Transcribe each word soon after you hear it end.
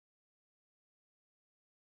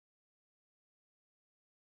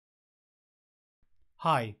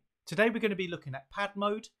Hi, today we're going to be looking at pad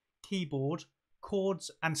mode, keyboard, chords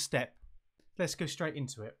and step. Let's go straight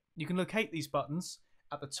into it. You can locate these buttons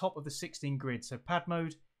at the top of the 16 grid, so pad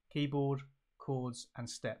mode, keyboard, chords and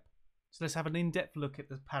step. So let's have an in-depth look at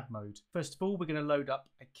the pad mode. First of all, we're going to load up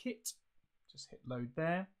a kit. Just hit load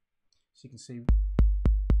there, so you can see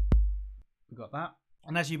we've got that.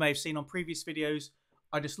 And as you may have seen on previous videos,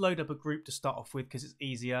 I just load up a group to start off with because it's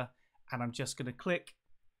easier, and I'm just going to click,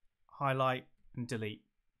 highlight and delete.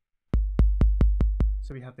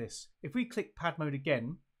 So we have this. If we click pad mode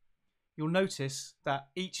again, you'll notice that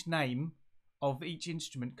each name of each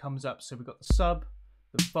instrument comes up. So we've got the sub,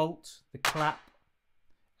 the volt, the clap,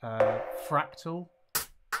 fractal,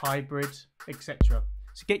 hybrid, etc.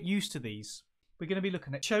 So get used to these. We're going to be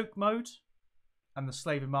looking at choke mode and the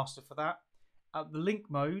slave and master for that, the link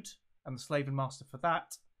mode and the slave and master for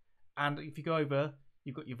that, and if you go over,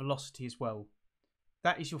 you've got your velocity as well.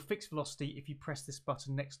 That is your fixed velocity if you press this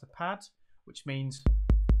button next to pad, which means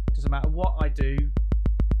it doesn't matter what I do,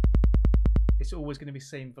 it's always going to be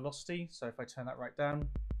same velocity. So if I turn that right down,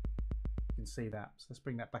 you can see that. So let's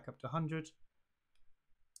bring that back up to 100.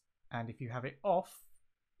 And if you have it off,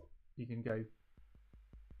 you can go.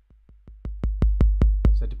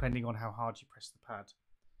 So depending on how hard you press the pad.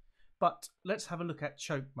 But let's have a look at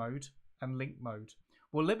choke mode and link mode.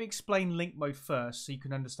 Well, let me explain link mode first so you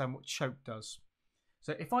can understand what choke does.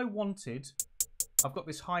 So if I wanted, I've got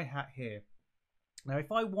this hi-hat here. Now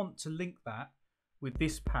if I want to link that with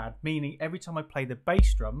this pad, meaning every time I play the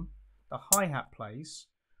bass drum, the hi-hat plays,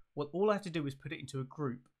 well, all I have to do is put it into a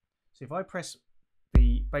group. So if I press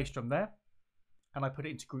the bass drum there, and I put it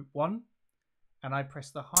into group 1, and I press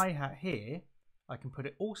the hi-hat here, I can put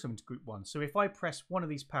it also into group 1. So if I press one of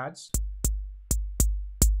these pads,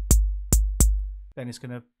 then it's going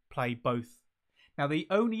to play both. Now the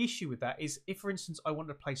only issue with that is if, for instance, I want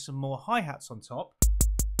to play some more hi-hats on top,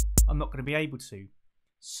 I'm not going to be able to.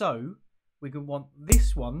 So we're going to want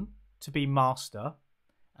this one to be master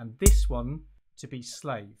and this one to be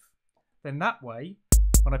slave. Then that way,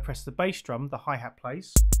 when I press the bass drum, the hi-hat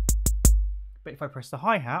plays. But if I press the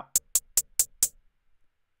hi-hat,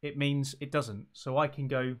 it means it doesn't. So I can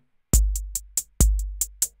go.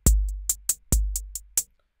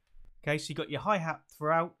 Okay, so you got your hi-hat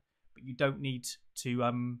throughout, but you don't need to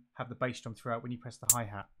have the bass drum throughout when you press the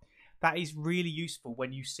hi-hat. That is really useful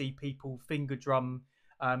when you see people finger drum,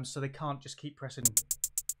 so they can't just keep pressing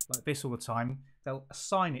like this all the time. They'll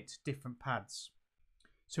assign it to different pads.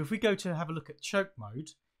 So if we go to have a look at choke mode,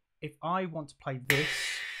 if I want to play this,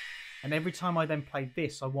 and every time I then play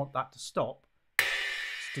this, I want that to stop,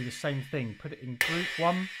 let's do the same thing. Put it in group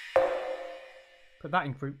 1, put that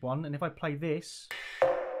in group 1, and if I play this,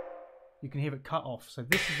 you can hear it cut off. So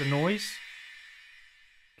this is the noise,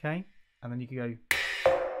 okay, and then you can go,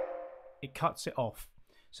 it cuts it off.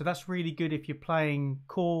 So that's really good if you're playing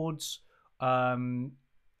chords and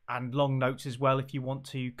long notes as well, if you want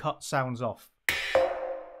to cut sounds off.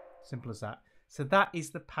 Simple as that. So that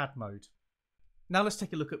is the pad mode. Now let's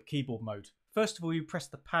take a look at keyboard mode. First of all, you press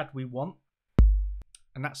the pad we want,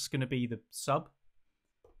 and that's going to be the sub,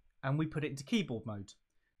 and we put it into keyboard mode.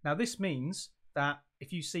 Now this means that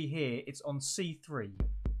if you see here, it's on C3.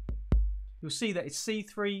 You'll see that it's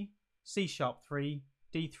C3, C sharp 3,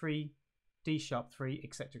 D3, D sharp 3,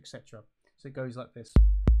 etc., etc. So it goes like this.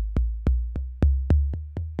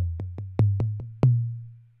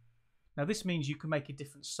 Now this means you can make a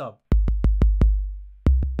different sub.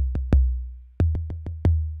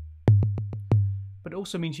 But it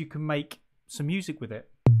also means you can make some music with it.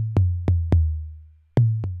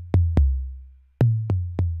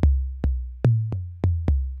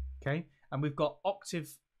 Okay, and we've got octave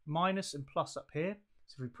minus and plus up here.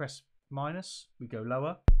 So if we press minus, we go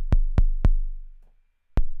lower.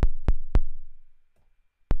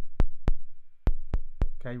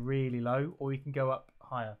 Okay, really low, or you can go up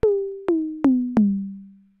higher.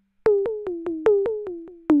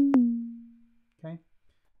 Okay,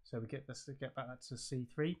 so we get this to get back to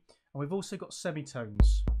C3, and we've also got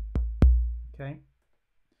semitones. Okay,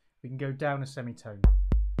 we can go down a semitone.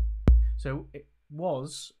 So it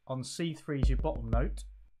was on C3 is your bottom note,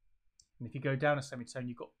 and if you go down a semitone,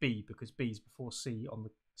 you've got B, because B is before C on the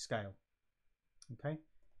scale. Okay,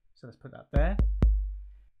 so let's put that there.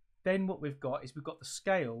 Then what we've got is we've got the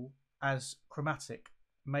scale as chromatic,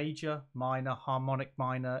 major, minor, harmonic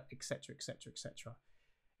minor, etc., etc., etc.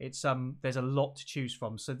 It's there's a lot to choose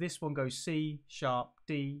from. So this one goes C sharp,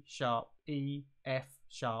 D sharp, E, F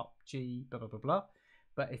sharp, G, blah blah blah blah.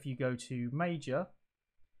 But if you go to major,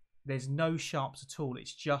 there's no sharps at all.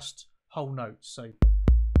 It's just whole notes.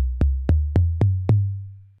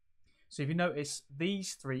 So if you notice,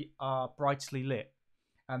 these three are brightly lit.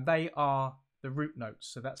 and they are the root notes.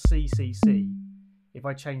 So that's C, C, C. If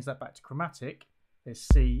I change that back to chromatic, there's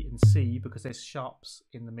C and C because there's sharps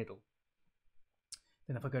in the middle.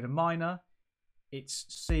 Then if I go to minor, it's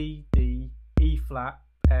C, D, E flat,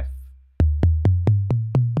 F,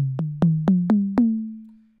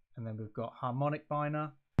 and then we've got harmonic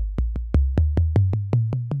minor.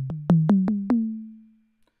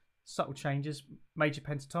 Subtle changes, major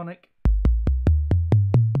pentatonic.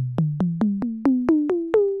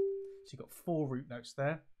 So you've got 4 root notes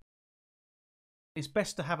there. It's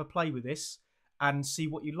best to have a play with this and see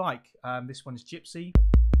what you like. This one is Gypsy.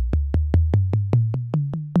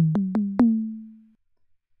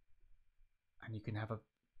 And you can have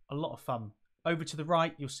a lot of fun. Over to the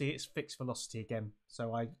right, you'll see it's fixed velocity again.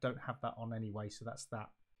 So I don't have that on anyway, so that's that.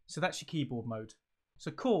 So that's your keyboard mode.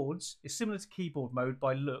 So chords is similar to keyboard mode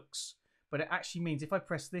by looks, but it actually means if I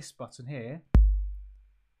press this button here,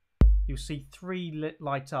 you'll see 3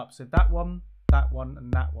 light up. So that one,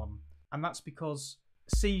 and that one. And that's because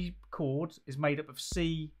C chord is made up of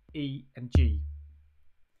C, E, and G.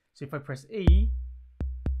 So if I press E,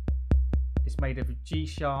 it's made up of G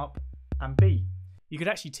sharp and B. You could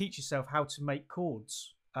actually teach yourself how to make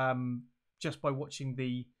chords just by watching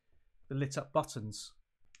the lit up buttons.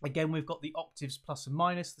 Again, we've got the octaves plus and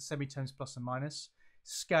minus, the semitones plus and minus,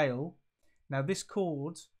 scale. Now this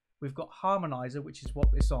chord, we've got harmonizer, which is what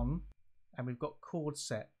it's on, and we've got chord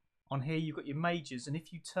set. On here, you've got your majors, and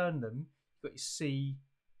if you turn them, you've got your C,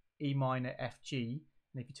 E minor, F, G,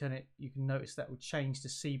 and if you turn it, you can notice that will change to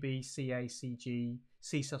CB, CA, CG,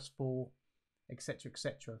 C sus4, etc.,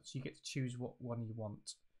 etc. So you get to choose what one you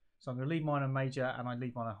want. So I'm going to leave mine on major, and I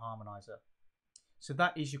leave mine on harmonizer. So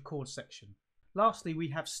that is your chord section. Lastly, we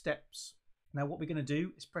have steps. Now what we're going to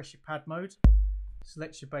do is press your pad mode,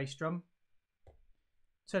 select your bass drum,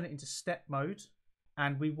 turn it into step mode,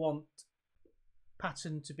 and we want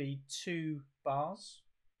pattern to be 2 bars.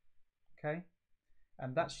 Okay,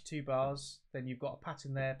 and that's your 2 bars. Then you've got a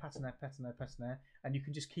pattern there, pattern there, pattern there, pattern there, and you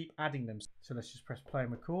can just keep adding them. So let's just press play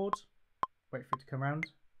and record, wait for it to come around.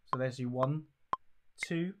 So there's your 1,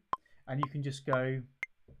 2, and you can just go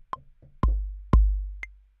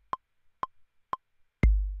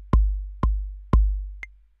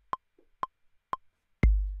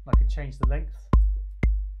I can change the length.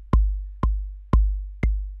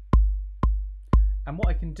 And what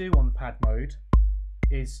I can do on the pad mode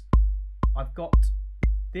is I've got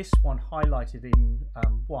this one highlighted in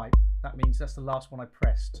white. That means that's the last one I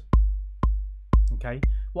pressed. Okay,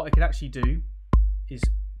 what I can actually do is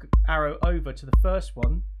arrow over to the first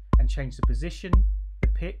one and change the position, the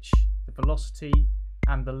pitch, the velocity,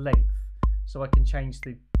 and the length. So I can change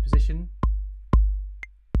the position,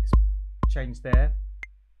 it's changed there.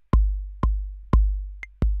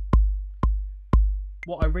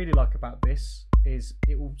 What I really like about this is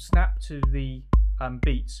it will snap to the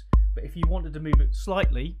beats, but if you wanted to move it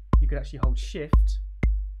slightly, you could actually hold shift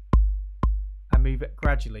and move it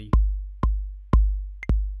gradually.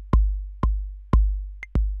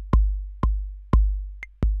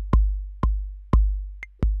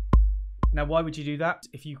 Now why would you do that?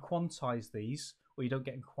 If you quantize these or you don't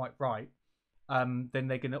get them quite right, then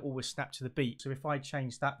they're going to always snap to the beat. So if I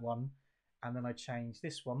change that one and then I change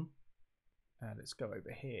this one, let's go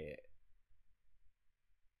over here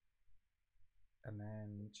and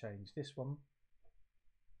then change this one.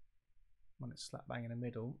 When it's slap bang in the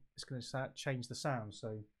middle, it's going to change the sound.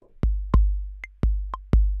 So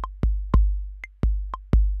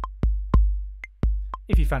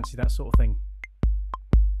if you fancy that sort of thing.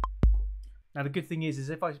 Now the good thing is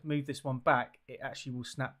if I move this one back, it actually will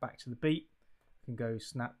snap back to the beat. I can go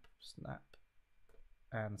snap, snap,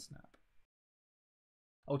 and snap.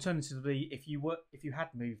 Alternatively, if you had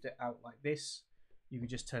moved it out like this, you could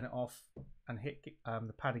just turn it off and hit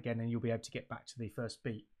the pad again, and you'll be able to get back to the first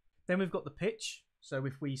beat. Then we've got the pitch. So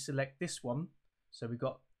if we select this one, so we've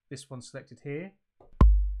got this one selected here.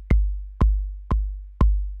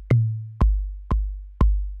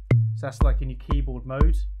 So that's like in your keyboard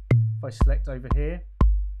mode. If I select over here,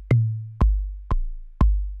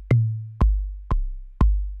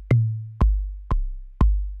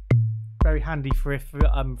 very handy for if,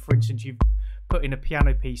 for instance, you've put in a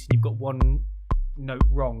piano piece and you've got one note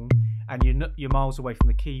wrong and you're miles away from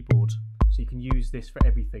the keyboard, so you can use this for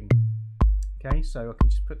everything. Okay, so I can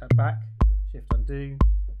just put that back, shift undo,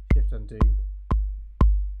 shift undo.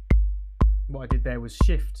 What I did there was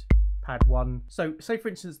shift pad 1. So say for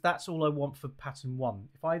instance that's all I want for pattern 1.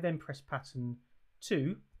 If I then press pattern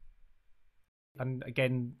 2, and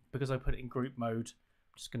again because I put it in group mode,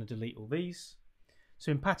 I'm just going to delete all these.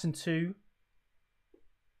 So in pattern 2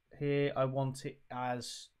 here I want it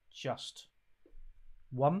as just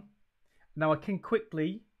 1. Now I can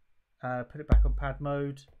quickly put it back on pad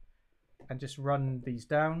mode and just run these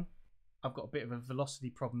down. I've got a bit of a velocity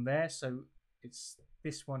problem there, so it's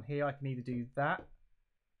this one here. I can either do that,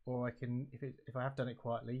 or I can, if I have done it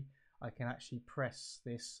quietly, I can actually press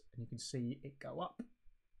this and you can see it go up.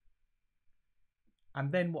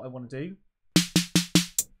 And then what I want to do, I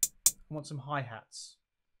want some hi-hats.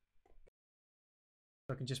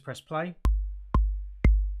 So I can just press play.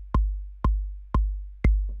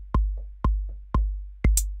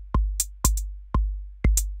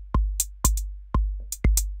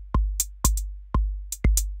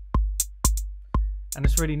 And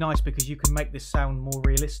it's really nice because you can make this sound more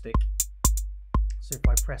realistic. So if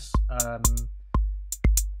I press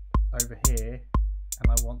over here and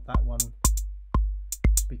I want that one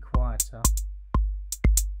to be quieter,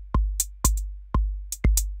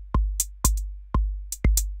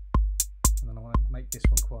 and then I want to make this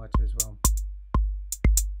one quieter as well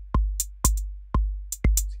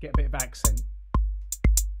to get a bit of accent.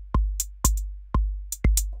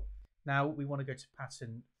 Now we want to go to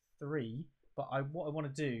pattern 3. But what I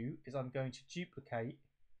want to do is I'm going to duplicate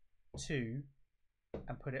 2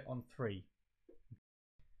 and put it on 3.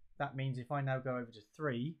 That means if I now go over to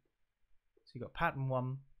 3, so you've got pattern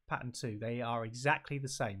 1, pattern 2, they are exactly the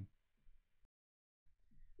same.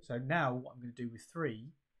 So now what I'm going to do with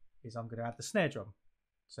 3 is I'm going to add the snare drum.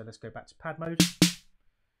 So let's go back to pad mode.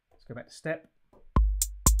 Let's go back to step.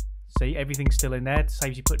 See, everything's still in there,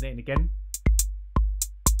 saves you putting it in again.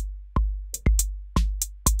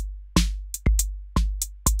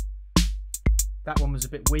 That one was a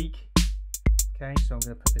bit weak. Okay, so I'm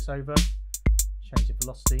going to put this over, change the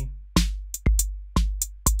velocity.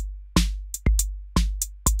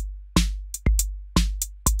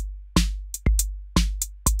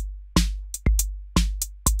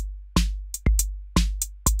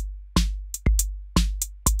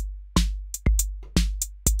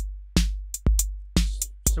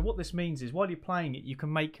 So what this means is while you're playing it, you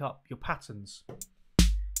can make up your patterns.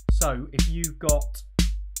 So if you've got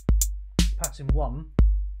pattern 1,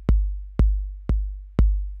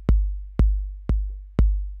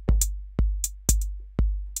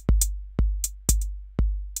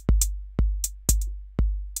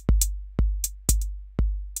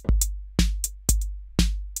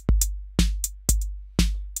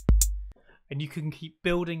 and you can keep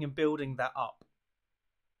building and building that up.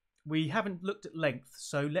 We haven't looked at length,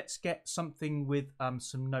 so let's get something with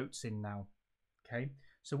some notes in now. Okay.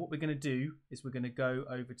 So what we're going to do is we're going to go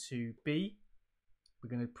over to B, we're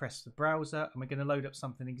going to press the browser and we're going to load up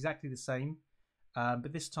something exactly the same,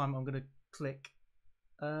 but this time I'm going to click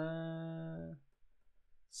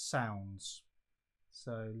sounds.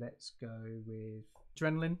 So let's go with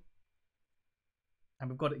Adrenaline, and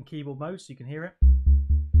we've got it in keyboard mode so you can hear it.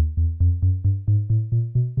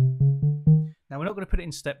 Now we're not going to put it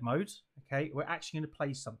in step mode, okay, we're actually going to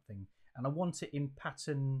play something, and I want it in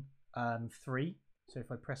pattern 3. So if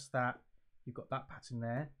I press that, you've got that pattern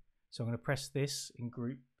there. So I'm going to press this in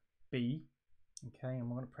group B. Okay, and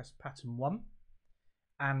we're going to press pattern 1.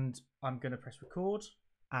 And I'm going to press record.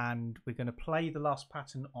 And we're going to play the last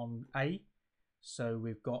pattern on A. So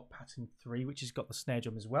we've got pattern 3, which has got the snare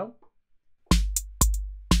drum as well.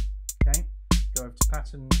 Okay, go over to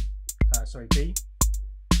pattern, B.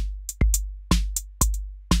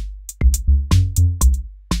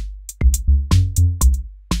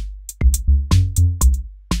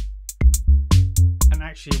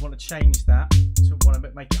 Actually, I want to change that, so I want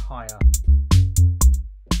to make it higher.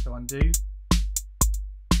 So undo.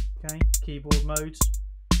 Okay, keyboard mode.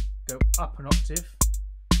 Go up an octave.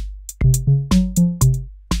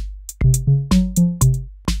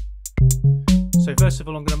 So first of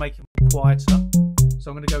all, I'm going to make it quieter.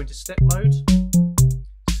 So I'm going to go into step mode.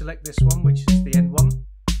 Select this one, which is the end one,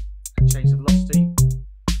 and change the velocity.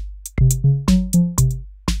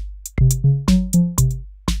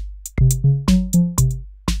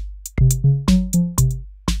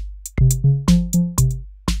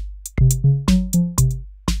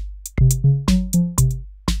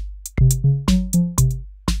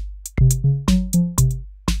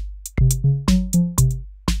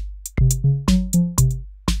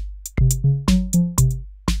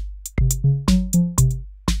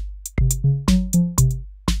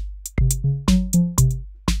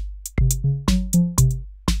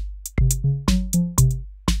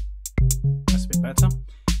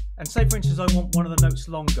 And say for instance I want one of the notes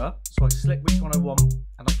longer, so I select which one I want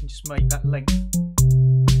and I can just make that length.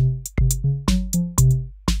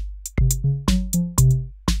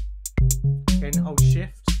 Again, hold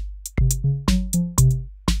shift.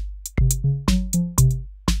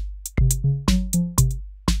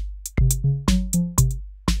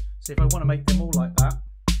 So if I want to make them all like that,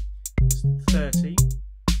 it's 30.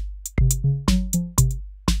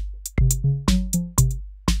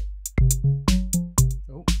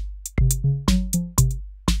 Oh.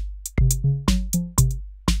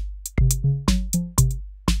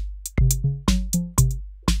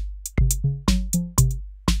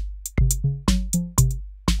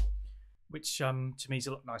 Which to me is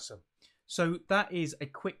a lot nicer. So that is a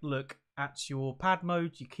quick look at your pad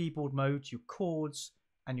mode, your keyboard mode, your chords,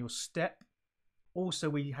 and your step. Also,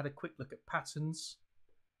 we had a quick look at patterns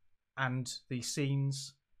and the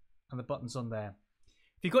scenes and the buttons on there.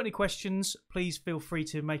 If you've got any questions, please feel free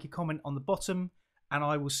to make a comment on the bottom, and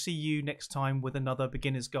I will see you next time with another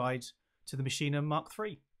beginner's guide to the Maschine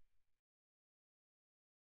MK3.